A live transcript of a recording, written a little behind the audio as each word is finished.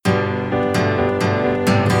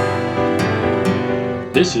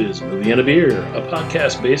This is Movie and a Beer, a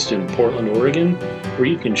podcast based in Portland, Oregon, where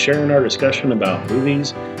you can share in our discussion about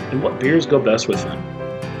movies and what beers go best with them.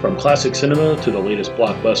 From classic cinema to the latest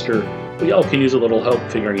blockbuster, we all can use a little help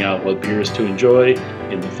figuring out what beers to enjoy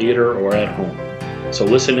in the theater or at home. So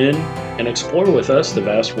listen in and explore with us the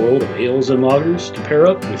vast world of ales and lagers to pair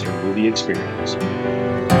up with your movie experience.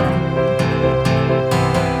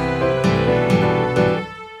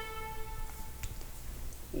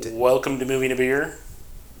 Welcome to Movie and a Beer.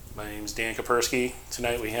 My name's Dan Kapersky.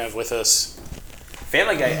 Tonight we have with us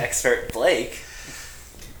Family Guy expert Blake.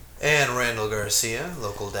 And Randall Garcia,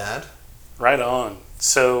 local dad. Right on.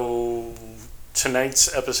 So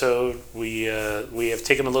tonight's episode, we have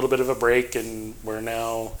taken a little bit of a break, and we're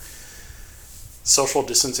now social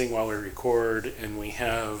distancing while we record, and we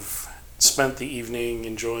have spent the evening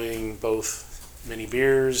enjoying both many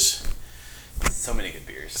beers. So many good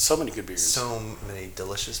beers. So many good beers. So many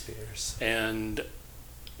delicious beers. And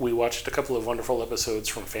we watched a couple of wonderful episodes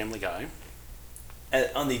from Family Guy.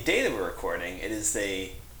 On the day that we're recording, it is the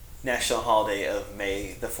national holiday of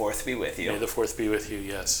May the 4th be with you. May the 4th be with you,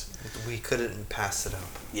 yes. We couldn't pass it up.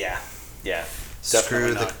 Yeah.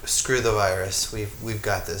 Screw Definitely the virus. We've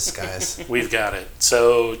got this, guys. We've got it.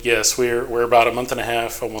 So yes, we're about a month and a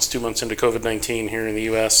half, almost 2 months into COVID-19 here in the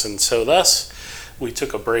U.S., and so thus we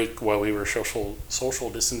took a break while we were social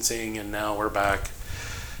distancing, and now we're back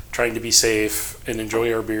trying to be safe and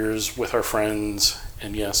enjoy our beers with our friends.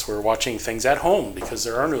 And yes, we're watching things at home because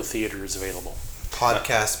there are no theaters available.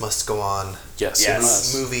 Podcast must go on. Yes, it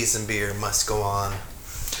must. Movies and beer must go on.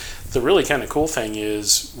 The really kind of cool thing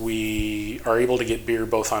is we are able to get beer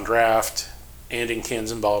both on draft and in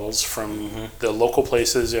cans and bottles from the local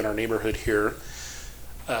places in our neighborhood here.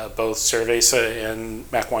 Both Cerveza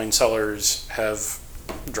and Mac Wine Cellars have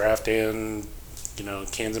draft and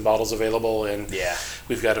cans and bottles available, and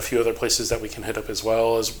we've got a few other places that we can hit up as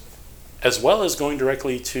well as going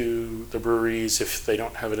directly to the breweries if they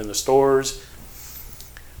don't have it in the stores.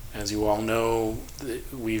 As you all know,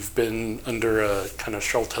 we've been under a kind of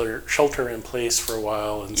shelter in place for a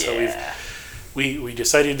while, and so we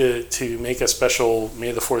decided to make a special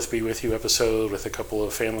May the 4th be with you episode with a couple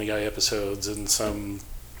of Family Guy episodes and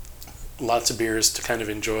lots of beers to kind of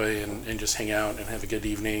enjoy and just hang out and have a good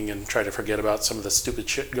evening and try to forget about some of the stupid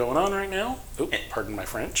shit going on right now. Oh, pardon my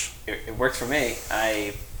French. It worked for me.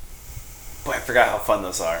 I forgot how fun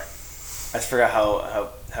those are. I forgot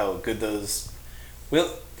how good those... Well,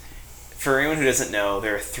 for anyone who doesn't know,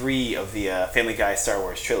 there are 3 of the Family Guy Star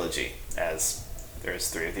Wars trilogy, as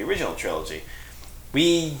there's 3 of the original trilogy.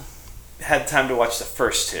 We had time to watch the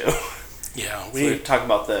first 2. Yeah, so we talk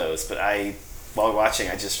about those, but while watching,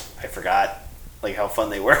 I forgot how fun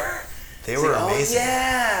they were. They were amazing. Oh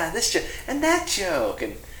yeah, this joke and that joke,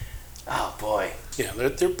 and oh boy. Yeah,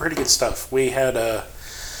 they're pretty good stuff. We had a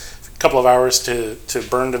couple of hours to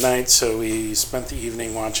burn tonight, so we spent the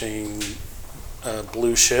evening watching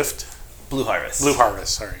Blue Harvest,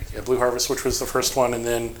 sorry. Yeah, Blue Harvest, which was the first one, and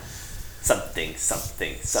then something,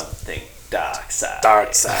 Dark Side.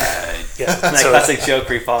 Yeah. And that classic joke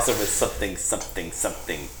where he falls over something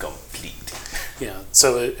complete. Yeah,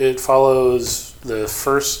 so it follows the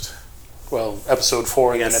first, episode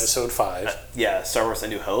 4 and then episode 5. Star Wars A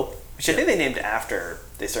New Hope, which I think they named after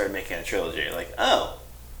they started making a trilogy. Like,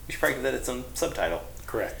 we should probably give that its own subtitle.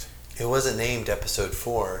 Correct. It wasn't named episode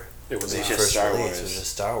 4. It was just Star Wars. It was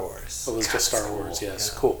just Star Wars. It was just Star Wars, yes.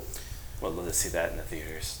 Yeah. Cool. Well, I'd love to see that in the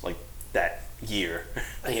theaters, like that year.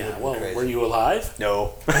 Yeah, were you alive?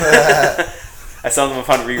 No. I saw them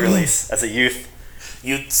upon re-release as a youth.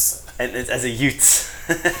 And as a youths.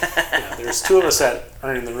 Yeah, there's 2 of us that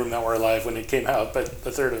aren't in the room that were alive when it came out, but the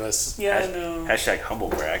third of us, no. Hashtag humble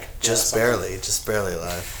brag. Just barely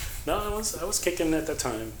alive. No, I was kicking at that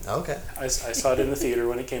time. Okay. I saw it in the theater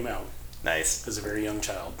when it came out. Nice. As a very young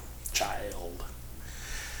child.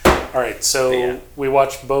 All right, so we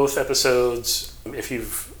watched both episodes. If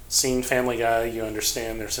you've seen Family Guy, you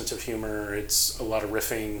understand their sense of humor. It's a lot of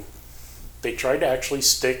riffing. They tried to actually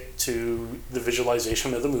stick to the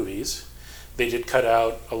visualization of the movies. They did cut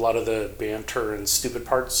out a lot of the banter and stupid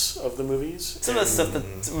parts of the movies. Some of the stuff that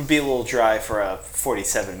would be a little dry for a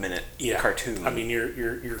 47-minute cartoon. I mean,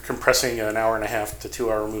 you're compressing an hour and a half to 2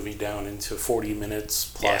 hour movie down into 40 minutes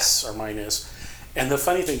plus or minus. And the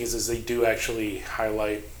funny thing is they do actually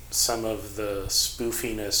highlight some of the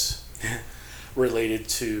spoofiness related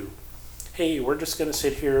to, hey, we're just going to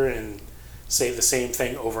sit here and say the same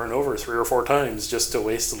thing over and over 3 or 4 times just to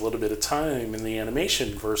waste a little bit of time in the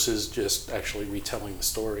animation versus just actually retelling the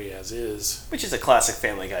story as is. Which is a classic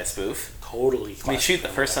Family Guy spoof. Totally classic. I mean, the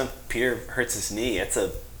first time Peter hurts his knee, it's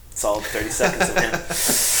a solid 30 seconds of him.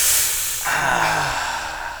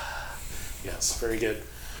 Yes, very good.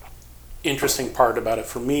 Interesting part about it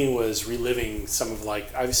for me was reliving some of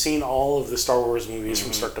I've seen all of the Star Wars movies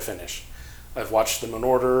from start to finish. I've watched them in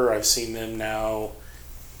order. I've seen them now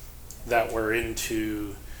that we're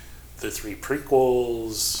into the 3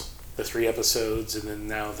 prequels, the 3 episodes, and then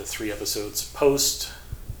now the 3 episodes post.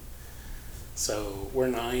 So we're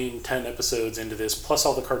 9-10 episodes into this, plus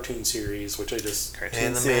all the cartoon series, which I just...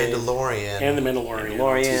 And the Mandalorian. And the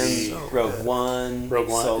Mandalorian. Rogue One.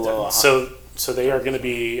 Solo. So they are going to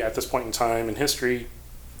be, at this point in time in history,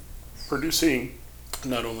 producing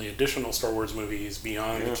not only additional Star Wars movies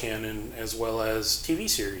beyond the canon, as well as TV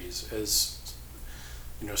series. As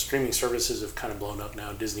streaming services have kind of blown up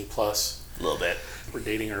now. Disney Plus. A little bit. We're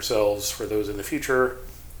dating ourselves for those in the future.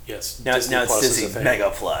 Yes. Now it's Disney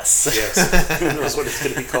Mega Plus. Yes. Who knows what it's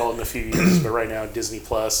going to be called in a few years. But right now, Disney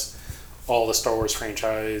Plus, all the Star Wars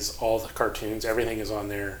franchise, all the cartoons, everything is on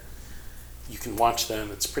there. You can watch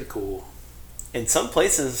them. It's pretty cool. And some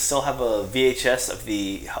places still have a VHS of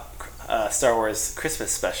the Star Wars Christmas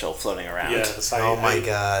special floating around. Yes. my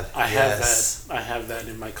God. I have that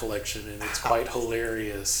in my collection, and it's quite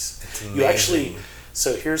hilarious. It's amazing. You actually...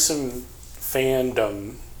 So here's some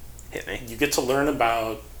fandom. Hit me. You get to learn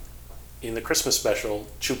about, in the Christmas special,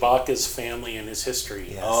 Chewbacca's family and his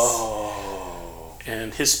history. Yes. Oh.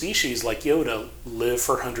 And his species, like Yoda, live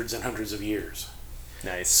for hundreds and hundreds of years.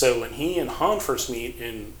 Nice. So when he and Han first meet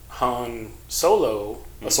in Han Solo,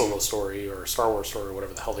 a Solo story or Star Wars story or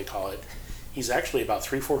whatever the hell they call it, he's actually about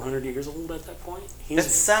 300-400 years old at that point. That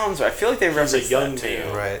sounds right. I feel like they referenced a young that too.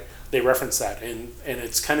 man. Right. They reference that, and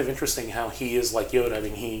it's kind of interesting how he is like Yoda. I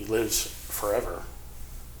mean, he lives forever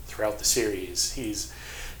throughout the series.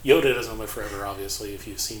 Yoda doesn't live forever, obviously, if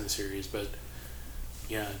you've seen the series, but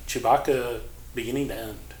yeah, Chewbacca, beginning to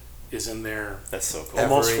end, is in there. That's so cool.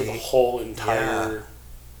 Almost for the whole entire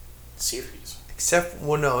series. Except,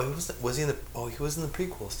 well, no, was he in the? Oh, he was in the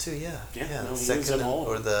prequels too. Yeah. Yeah, no, the he second was in all of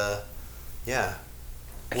or them. the, yeah.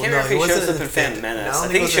 I can't remember if he shows up in Phantom Menace. I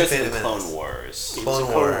think he shows up in Phantom Clone Menace. Wars.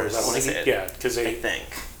 Clone Wars. I want to because I they. think.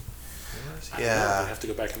 I don't know, I have to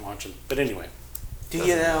go back and watch them. But anyway. Do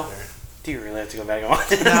you know? Do you really have to go back and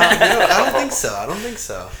watch it? No, I don't think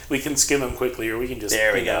so. We can skim them quickly, or we can just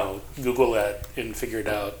Google that and figure it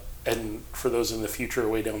out. And for those in the future,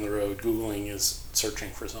 way down the road, Googling is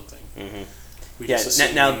searching for something. Mm-hmm. We Yeah, just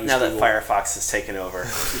assume now we use that Google. Firefox has taken over.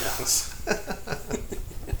 Yes.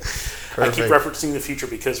 I keep referencing the future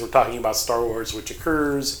because we're talking about Star Wars, which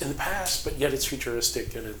occurs in the past, but yet it's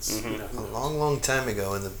futuristic and it's A long time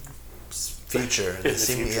ago in the future. in the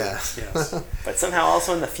future. Yeah. Yes. But somehow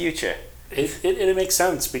also in the future. It makes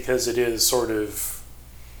sense because it is sort of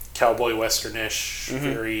cowboy westernish,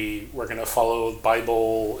 very, we're going to follow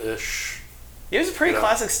Bible-ish. It was a pretty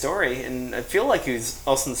classic story, and I feel like he was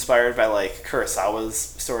also inspired by like Kurosawa's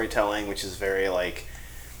storytelling, which is very like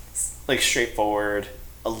straightforward,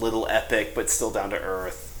 a little epic, but still down to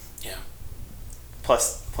earth. Yeah.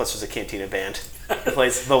 Plus there's a Cantina band that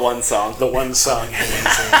plays the one song. The one song.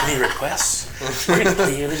 Any requests? We're going to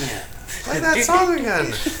play it again. Play that song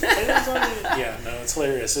again. Yeah, no, it's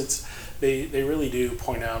hilarious. They really do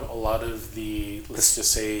point out a lot of the, let's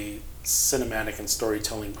just say, cinematic and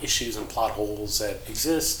storytelling issues and plot holes that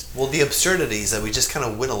exist. Well, the absurdities that we just kind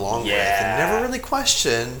of went along with and never really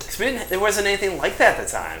questioned. There wasn't anything like that at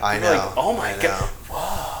the time. I People know. were like, oh my I god. know.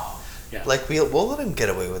 Whoa. Yeah. Like, we'll let him get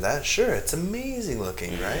away with that. Sure, it's amazing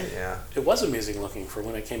looking, right? Yeah. It was amazing looking for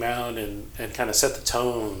when it came out and kind of set the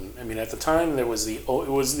tone. I mean, at the time, it was the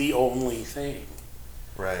only thing.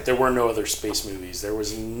 Right. There were no other space movies. There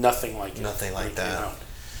was nothing like it. Nothing like when it that. came out.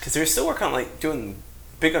 Because they were still working on like doing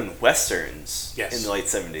big on westerns in the late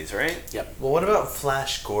 70s, right? Yep. Well, what about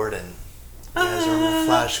Flash Gordon? You guys remember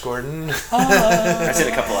Flash Gordon? I've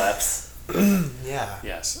seen a couple apps. Yeah.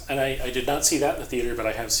 Yes, and I did not see that in the theater, but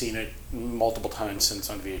I have seen it multiple times since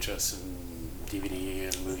on VHS and DVD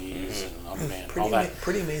and movies and on demand, all that.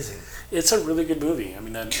 Pretty amazing. It's a really good movie. I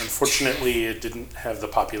mean, unfortunately, it didn't have the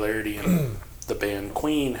popularity, and the band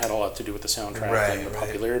Queen had a lot to do with the soundtrack and the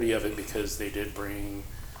popularity of it because they did bring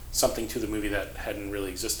something to the movie that hadn't really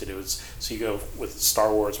existed. It was so you go with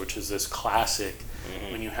Star Wars, which is this classic,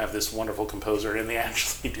 when you have this wonderful composer, and they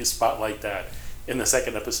actually do spotlight that. In the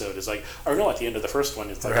second episode, is like, or no, at the end of the first one,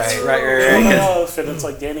 it's like, Right. and it's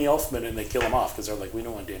like Danny Elfman, and they kill him off because they're like, we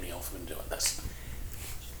don't want Danny Elfman doing this.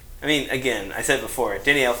 I mean, again, I said before,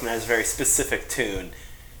 Danny Elfman has a very specific tune,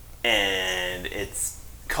 and it's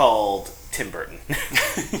called Tim Burton.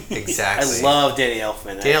 Exactly. I love Danny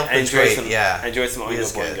Elfman. Danny Elfman's great, I enjoy some He Oingo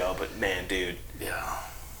is good. Boingo, but man, dude. Yeah.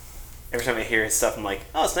 Every time I hear his stuff, I'm like,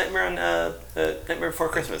 oh, it's Nightmare on Nightmare Before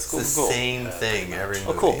Christmas. Cool, It's the cool. same thing every movie.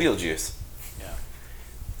 Oh, cool, Beetlejuice.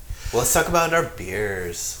 Well, let's talk about our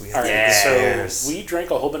beers. We All have right, some so beers. we drank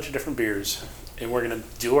a whole bunch of different beers, and we're going to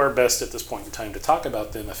do our best at this point in time to talk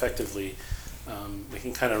about them effectively. We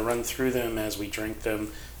can kind of run through them as we drink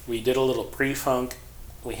them. We did a little pre-funk.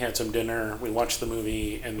 We had some dinner. We watched the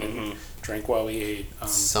movie, and then drank while we ate.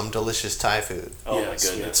 Some delicious Thai food. Oh yes,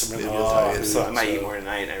 my we had goodness. some really good Oh, Thai yeah. food, So I might eat more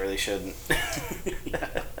tonight. I really shouldn't.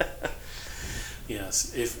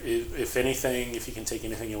 Yes, if anything, if you can take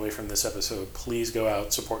anything away from this episode, please go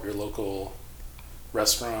out, support your local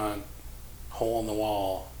restaurant, hole in the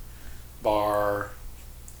wall, bar,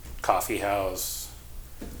 coffee house.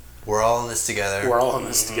 We're all in this together. We're all in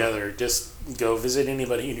this together. Just go visit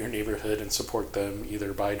anybody in your neighborhood and support them,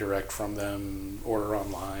 either buy direct from them, order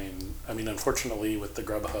online. I mean, unfortunately, with the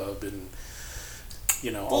Grubhub and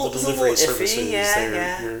all the It's a delivery little iffy,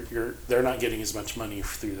 services, they're not getting as much money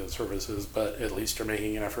through those services, but at least you're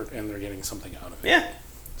making an effort and they're getting something out of it. Yeah.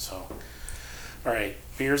 So, all right,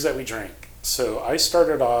 beers that we drank. So I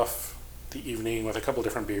started off the evening with a couple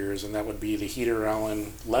different beers, and that would be the Heater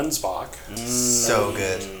Allen Lenzbach. So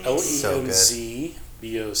good. So good.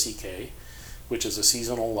 Lenzbock, which is a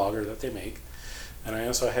seasonal lager that they make. And I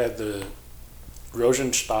also had the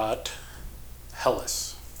Rosenstadt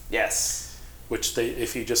Helles, Yes. which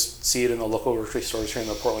if you just see it in the local grocery stores here in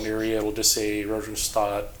the Portland area, it'll just say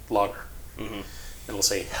Rosenstadt Lager. Mm-hmm. It'll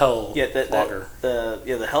say Hell Lager.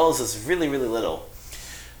 The Hells is really, really little.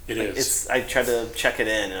 It Like, is. I tried to check it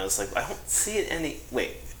in, and I was like, I don't see it any.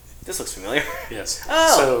 Wait, this looks familiar. Yes.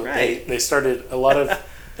 Oh, so right. they started a lot of,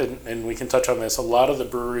 and we can touch on this, a lot of the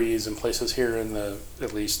breweries and places here in the,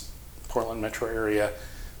 at least Portland metro area,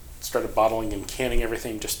 started bottling and canning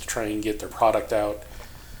everything just to try and get their product out.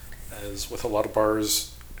 As with a lot of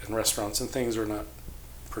bars and restaurants and things are not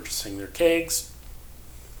purchasing their kegs,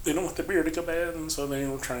 they don't want the beer to go bad, and so they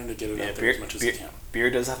were trying to get it out there as much as they can. Beer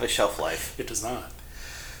does have a shelf life. It does not.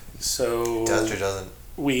 So Does or doesn't?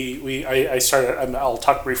 I started. I'll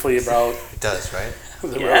talk briefly about It does, right?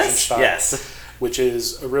 the Yes. Rosenstadt, Yes. which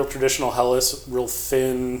is a real traditional Helles, real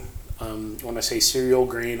thin. When I say cereal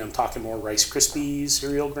grain, I'm talking more Rice Krispies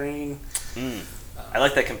cereal grain. I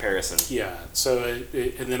like that comparison. Yeah. So,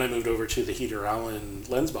 and then I moved over to the Heater Allen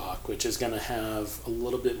Lenzbach, which is going to have a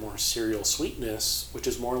little bit more cereal sweetness, which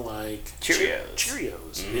is more like Cheerios.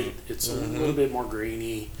 Cheerios. It's a little bit more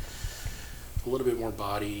grainy, a little bit more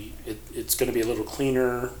body. It's going to be a little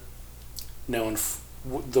cleaner. Now,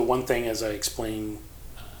 the one thing, as I explained,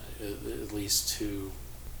 at least to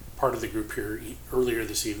part of the group here earlier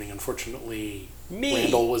this evening, unfortunately,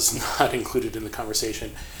 Randall was not included in the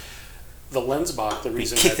conversation. The Lenzbach, the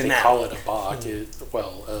reason that they call it a Bach,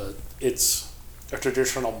 it's a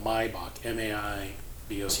traditional Maibock,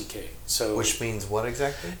 Maibock. So Which means what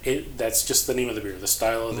exactly? that's just the name of the beer, the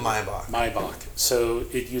style of the Maibock. Maibock. So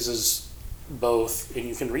it uses both, and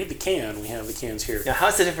you can read the can. We have the cans here. Now, how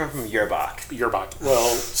is it different from your Bach? Yerbach.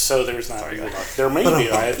 Well, so there's not a Yerbach. There may be.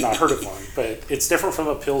 I have not heard of one, but it's different from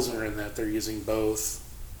a Pilsner in that they're using both.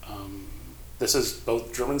 This is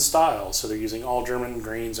both German style, so they're using all German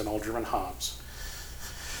grains and all German hops.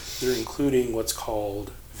 They're including what's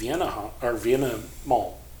called Vienna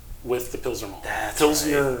malt with the Pilsner malt. That's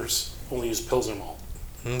Pilsners only use Pilsner malt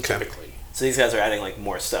typically. So these guys are adding like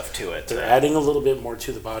more stuff to it. They're adding a little bit more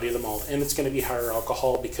to the body of the malt, and it's going to be higher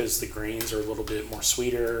alcohol because the grains are a little bit more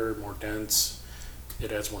sweeter, more dense.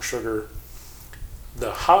 It adds more sugar.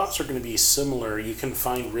 The hops are going to be similar. You can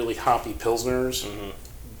find really hoppy Pilsners,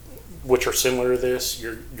 which are similar to this.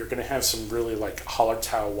 You're going to have some really like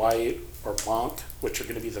Hallertau White or Blanc, which are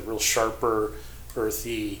going to be the real sharper,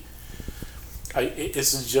 earthy.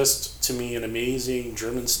 This is just, to me, an amazing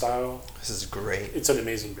German style. This is great. It's an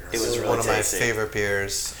amazing beer. It was really one of my tasty. favorite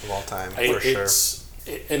beers of all time, for sure.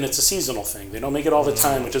 And it's a seasonal thing. They don't make it all the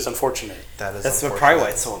time, which is unfortunate. That's That's unfortunate. probably why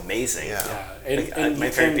it's so amazing. Yeah. And my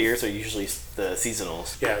you favorite can- beers are usually the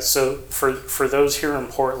seasonals. Yeah, so for those here in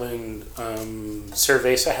Portland,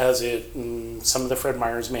 Cerveza has it, and some of the Fred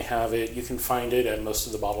Meyers may have it. You can find it at most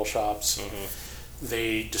of the bottle shops.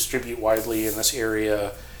 They distribute widely in this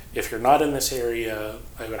area. If you're not in this area,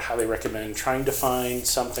 I would highly recommend trying to find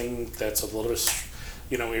something that's a little bit,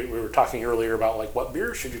 we were talking earlier about like what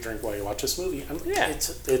beer should you drink while you watch this movie. Yeah.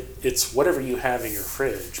 It's whatever you have in your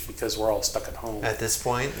fridge because we're all stuck at home. At this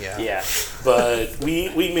point, yeah. Yeah. But we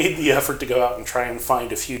made the effort to go out and try and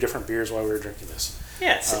find a few different beers while we were drinking this.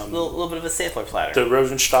 Yeah, it's a little bit of a sampler platter. The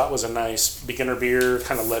Rosenstadt was a nice beginner beer,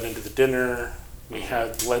 kind of led into the dinner. We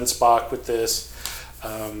had Lenzbach with this.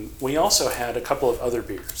 We also had a couple of other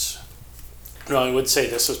beers. No, I would say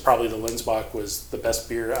this was probably the Lenzbach was the best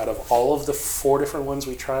beer out of all of the 4 different ones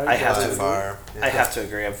we tried. I have By to far. I have to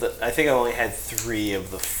agree. I think I only had 3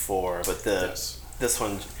 of the 4, but Yes. this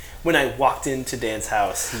one, when I walked into Dan's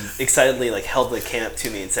house, he excitedly like held the can up to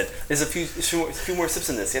me and said, "There's a few more sips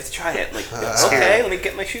in this. You have to try it." I'm like, okay, let me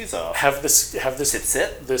get my shoes off. Have this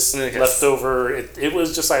Sit. this And then leftover. It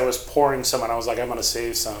was just I was pouring some, and I was like, I'm gonna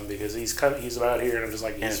save some because he's about here, and I'm just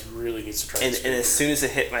like, he really needs to try. And as soon as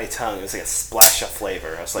it hit my tongue, it was like a splash of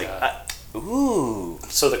flavor. I was like, ooh.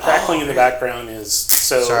 So the crackling in the background is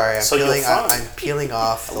so. Sorry, you'll find I'm peeling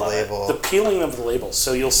off the label. the peeling of the label.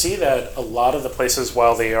 So you'll see that a lot of the places,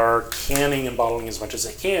 while they are canning and bottling as much as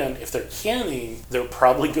they can, if they're canning, they're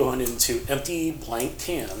probably going into empty blank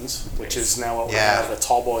cans, which is now what we have a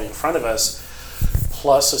tall boy in front of us,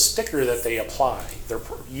 plus a sticker that they apply. They're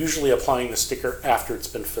usually applying the sticker after it's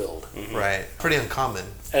been filled. Right. Pretty uncommon.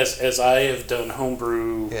 As I have done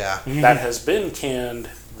homebrew that has been canned,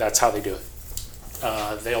 that's how they do it.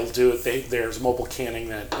 They'll do it. There's mobile canning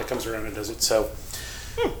that comes around and does it. So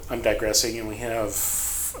I'm digressing, and we have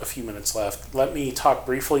a few minutes left. Let me talk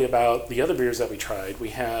briefly about the other beers that we tried. We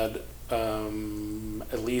had,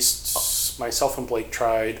 at least myself and Blake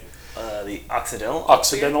tried the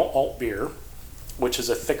Occidental Alt Beer, which is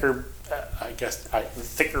a thicker, I guess,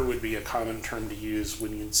 thicker would be a common term to use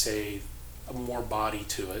when you'd say more body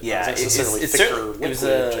to it. Yeah, not necessarily thicker liquid,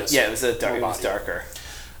 it was darker.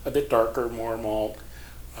 A bit darker, more malt.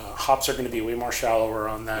 Hops are going to be way more shallower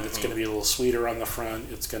on that. It's going to be a little sweeter on the front.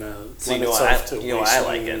 It's going to lend itself to I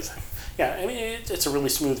like it. Yeah, I mean, it's a really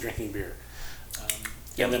smooth drinking beer.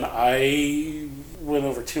 And then I went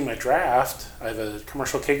over to my draft. I have a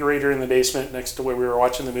commercial kegerator in the basement next to where we were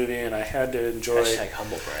watching the movie, and I had to enjoy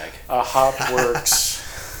humble brag. Hopworks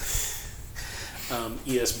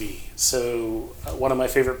ESB. So one of my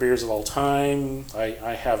favorite beers of all time,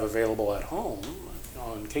 I have available at home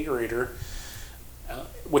on Kegerator,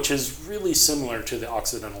 which is really similar to the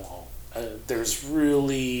Occidental Alt. There's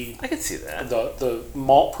really... I can see that. The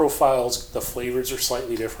malt profiles, the flavors are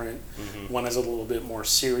slightly different. One has a little bit more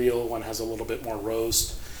cereal, one has a little bit more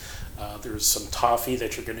roast. There's some toffee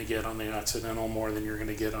that you're going to get on the Occidental more than you're going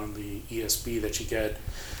to get on the ESB that you get.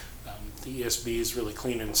 The ESB is really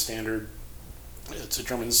clean and standard. It's a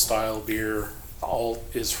German-style beer. The Alt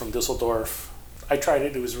is from Dusseldorf. I tried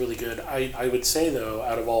it. It was really good. I would say, though,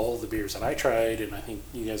 out of all the beers that I tried, and I think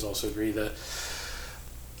you guys also agree, the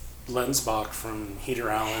Lensbach from Heater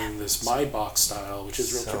Allen, this Maibach style, which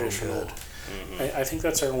is real traditional. I think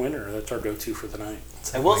that's our winner. That's our go-to for the night.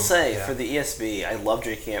 I will say, for the ESB, I love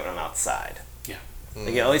drinking it when I'm outside. Yeah.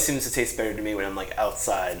 Like, it always seems to taste better to me when I'm, like,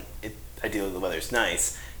 outside. Ideally, the weather's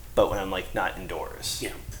nice, but when I'm, like, not indoors.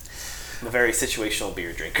 Yeah. I'm a very situational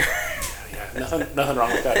beer drinker. Yeah, nothing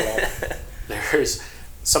wrong with that at all. There's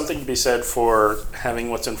something to be said for having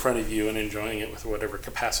what's in front of you and enjoying it with whatever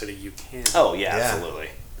capacity you can. Oh, yeah. Absolutely.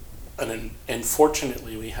 And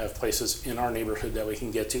fortunately, we have places in our neighborhood that we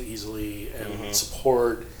can get to easily and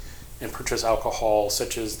support and purchase alcohol,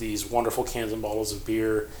 such as these wonderful cans and bottles of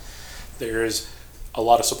beer. There's a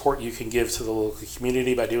lot of support you can give to the local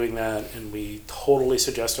community by doing that, and we totally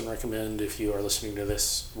suggest and recommend, if you are listening to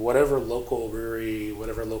this, whatever local brewery,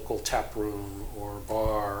 whatever local tap room or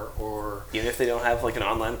bar, or even if they don't have like an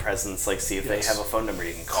online presence, like see if they have a phone number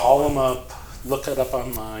you can call them up, look it up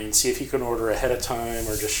online, see if you can order ahead of time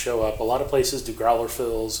or just show up. A lot of places do growler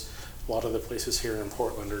fills. A lot of the places here in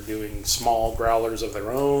Portland are doing small growlers of their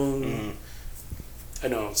own. I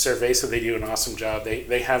know Cerveza, they do an awesome job.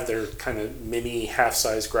 They have their kind of mini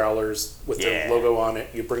half-size growlers with their logo on it.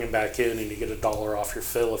 You bring them back in and you get $1 off your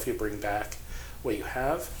fill if you bring back what you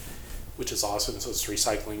have, which is awesome. So it's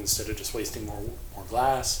recycling instead of just wasting more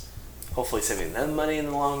glass. Hopefully saving them money in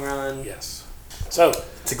the long run. Yes. So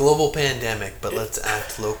it's a global pandemic, but let's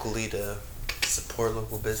act locally to support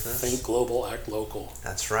local business. Think global, act local.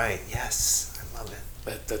 That's right. Yes, I love it.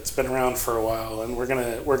 That's been around for a while, and we're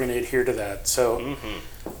gonna adhere to that. So,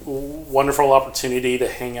 wonderful opportunity to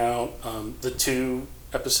hang out. The 2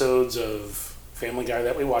 episodes of Family Guy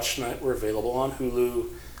that we watched tonight were available on Hulu.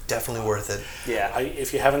 Definitely worth it. Yeah.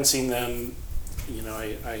 If you haven't seen them,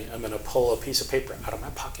 I'm gonna pull a piece of paper out of my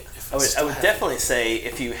pocket. I would definitely say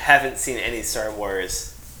if you haven't seen any Star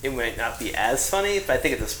Wars, it might not be as funny, but I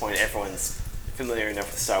think at this point everyone's familiar enough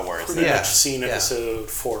with Star Wars. Pretty much seen episode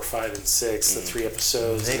 4, 5, and 6, the 3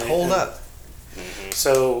 episodes. They hold up.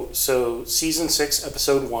 So season 6,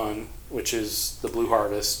 episode 1, which is the Blue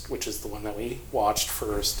Harvest, which is the one that we watched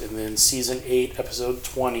first, and then season 8, episode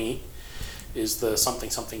 20, is the something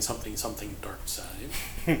dark side.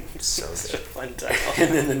 So such a fun title.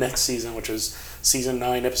 And then the next season, which is season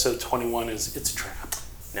 9, episode 21, is It's a Trap.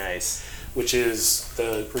 Nice. which is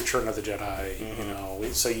the Return of the Jedi. You know,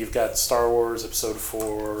 so you've got Star Wars Episode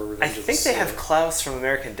 4. Revenge I of the think they have Sith. Klaus from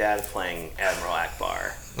American Dad playing Admiral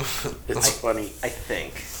Akbar. It's funny. I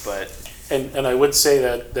think, but And I would say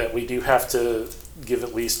that we do have to give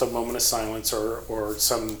at least a moment of silence or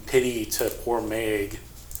some pity to poor Meg.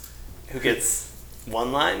 who gets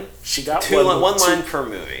one line? She got one two- line per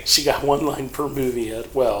movie. She got one line per movie,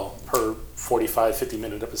 per 45,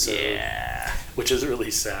 50-minute episode. Yeah. Which is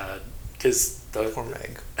really sad. Because Poor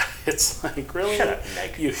Meg. it's like, really? Shut up,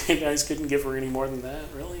 Meg. You guys couldn't give her any more than that?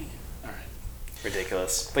 Really? All right.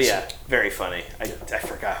 Ridiculous. But yeah, very funny. I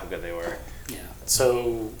forgot how good they were. Yeah.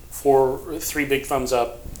 So, 3 big thumbs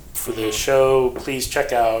up for the show. Please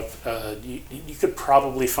check out. You could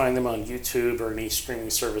probably find them on YouTube or any streaming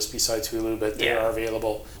service besides Hulu, but they are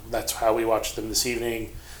available. That's how we watched them this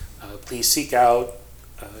evening. Please seek out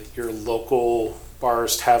your local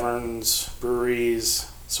bars, taverns, breweries.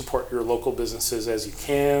 Support your local businesses as you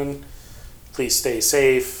can. Please stay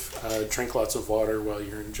safe. Drink lots of water while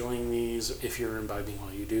you're enjoying these, if you're imbibing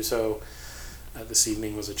while you do so. This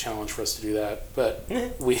evening was a challenge for us to do that, but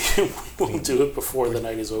we will do it before the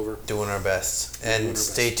night is over. Doing our best. And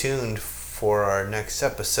stay tuned for our next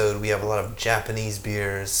episode. We have a lot of Japanese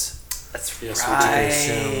beers That's Yes, to right.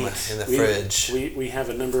 consume in the fridge. We have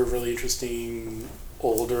a number of really interesting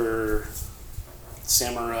older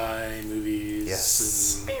samurai movies,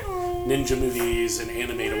 Yes. and ninja movies, and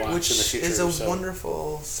anime to watch Which in the future. is a so.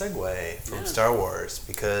 wonderful segue from Yeah. Star Wars,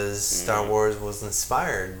 because Star Wars was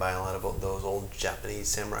inspired by a lot of those old Japanese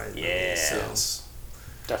samurai movies. Yeah. So Yes,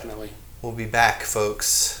 definitely. we'll be back,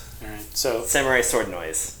 folks. All right, so Samurai sword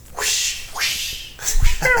noise.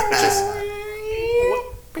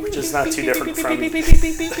 which is not too different from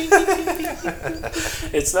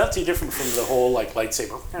it's not too different from the whole like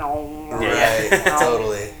lightsaber. Right,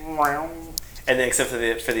 totally. And then except for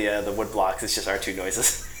the wood blocks, it's just our 2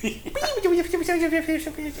 noises.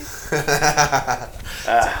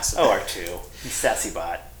 R2, you sassy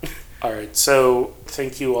bot. All right, so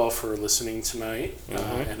thank you all for listening tonight,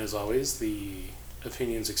 and as always, the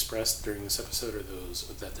opinions expressed during this episode are those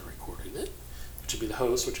that recorded it, which would be the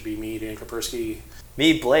host, which would be me, Dan Kapersky.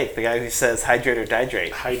 Me, Blake, the guy who says hydrate or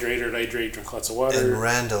dihydrate. Hydrate or dihydrate, drink lots of And water.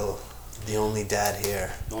 Randall, the only dad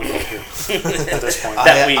here. The only one here at this point.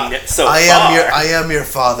 That I am your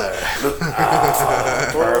father.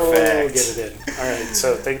 Perfect. Get it in. All right,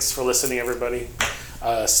 so thanks for listening, everybody.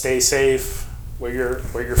 Stay safe. Wear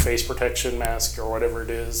your face protection mask or whatever it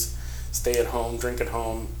is. Stay at home. Drink at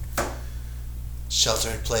home. Shelter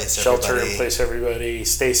in place, everybody. Shelter in place, everybody.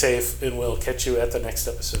 Stay safe, and we'll catch you at the next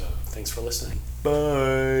episode. Thanks for listening.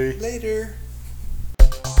 Bye. Later.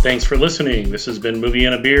 Thanks for listening. This has been Movie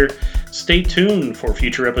and a Beer. Stay tuned for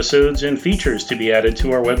future episodes and features to be added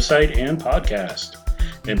to our website and podcast.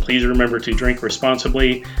 And please remember to drink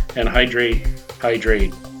responsibly and hydrate,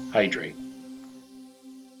 hydrate, hydrate.